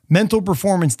Mental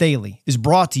Performance Daily is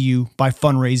brought to you by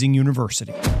Fundraising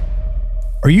University.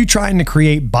 Are you trying to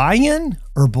create buy-in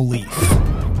or belief?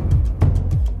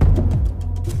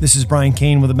 This is Brian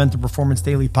Kane with the Mental Performance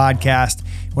Daily podcast.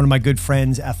 One of my good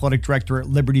friends, athletic director at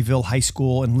Libertyville High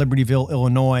School in Libertyville,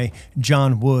 Illinois,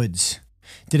 John Woods,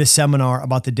 did a seminar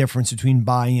about the difference between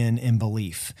buy-in and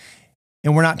belief.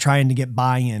 And we're not trying to get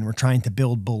buy-in, we're trying to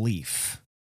build belief.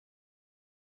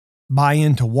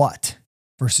 Buy-in to what?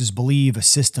 Versus believe a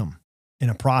system, in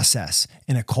a process,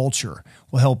 in a culture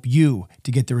will help you to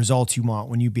get the results you want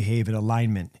when you behave in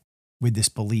alignment with this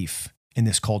belief in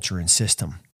this culture and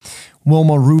system.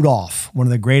 Wilma Rudolph, one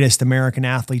of the greatest American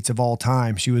athletes of all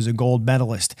time. She was a gold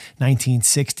medalist,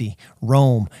 1960,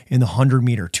 Rome in the 100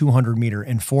 meter, 200 meter,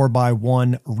 and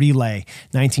 4x1 relay.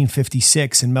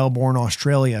 1956 in Melbourne,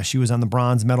 Australia, she was on the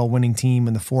bronze medal winning team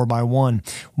in the 4x1.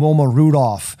 Wilma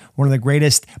Rudolph, one of the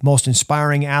greatest, most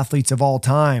inspiring athletes of all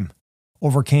time,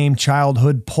 overcame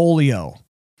childhood polio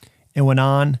and went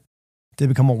on to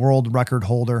become a world record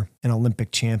holder and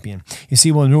Olympic champion. You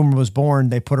see, when Wilma was born,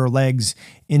 they put her legs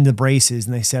in the braces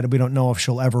and they said, we don't know if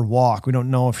she'll ever walk. We don't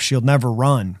know if she'll never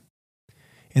run.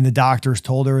 And the doctors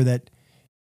told her that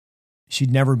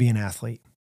she'd never be an athlete,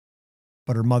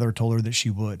 but her mother told her that she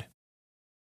would.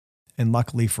 And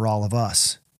luckily for all of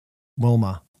us,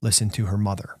 Wilma listened to her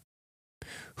mother.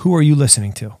 Who are you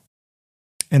listening to?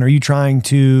 And are you trying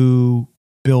to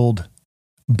build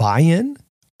buy-in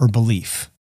or belief?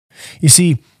 You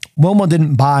see, Wilma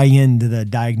didn't buy into the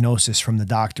diagnosis from the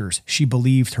doctors. She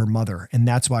believed her mother, and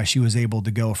that's why she was able to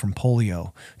go from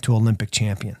polio to Olympic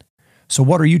champion. So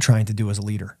what are you trying to do as a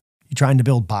leader? You trying to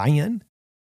build buy-in?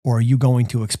 Or are you going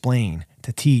to explain,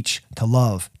 to teach, to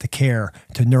love, to care,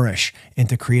 to nourish, and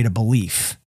to create a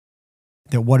belief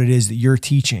that what it is that you're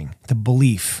teaching, the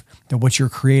belief that what you're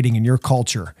creating in your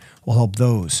culture will help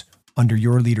those under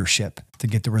your leadership to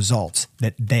get the results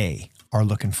that they are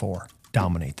looking for?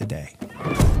 Dominate the day.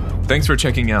 Thanks for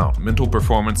checking out Mental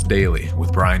Performance Daily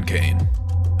with Brian Kane,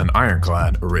 an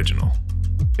Ironclad original.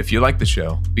 If you like the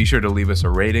show, be sure to leave us a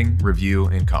rating, review,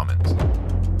 and comments.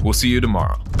 We'll see you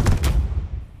tomorrow.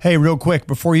 Hey, real quick,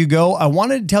 before you go, I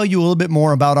wanted to tell you a little bit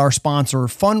more about our sponsor,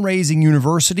 Fundraising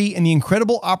University, and the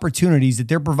incredible opportunities that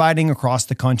they're providing across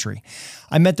the country.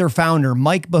 I met their founder,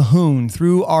 Mike Bahoon,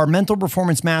 through our Mental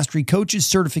Performance Mastery Coaches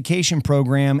Certification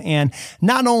Program. And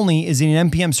not only is he an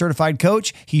MPM certified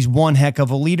coach, he's one heck of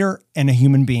a leader and a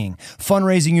human being.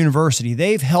 Fundraising University,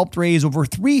 they've helped raise over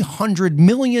 $300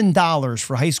 million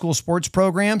for high school sports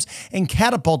programs and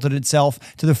catapulted itself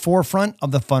to the forefront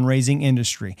of the fundraising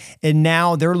industry. And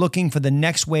now they're looking for the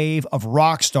next wave of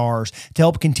rock stars to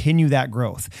help continue that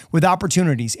growth with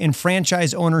opportunities in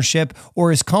franchise ownership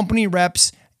or as company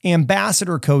reps,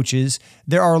 ambassador coaches.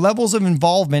 There are levels of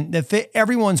involvement that fit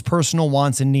everyone's personal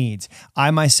wants and needs. I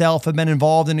myself have been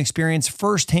involved and experienced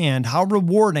firsthand how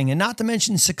rewarding and not to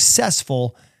mention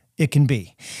successful it can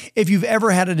be. If you've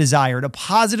ever had a desire to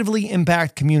positively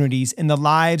impact communities and the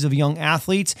lives of young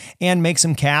athletes and make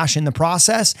some cash in the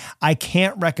process, I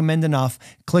can't recommend enough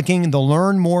clicking the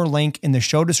Learn More link in the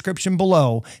show description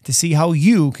below to see how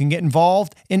you can get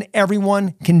involved and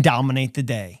everyone can dominate the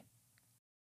day.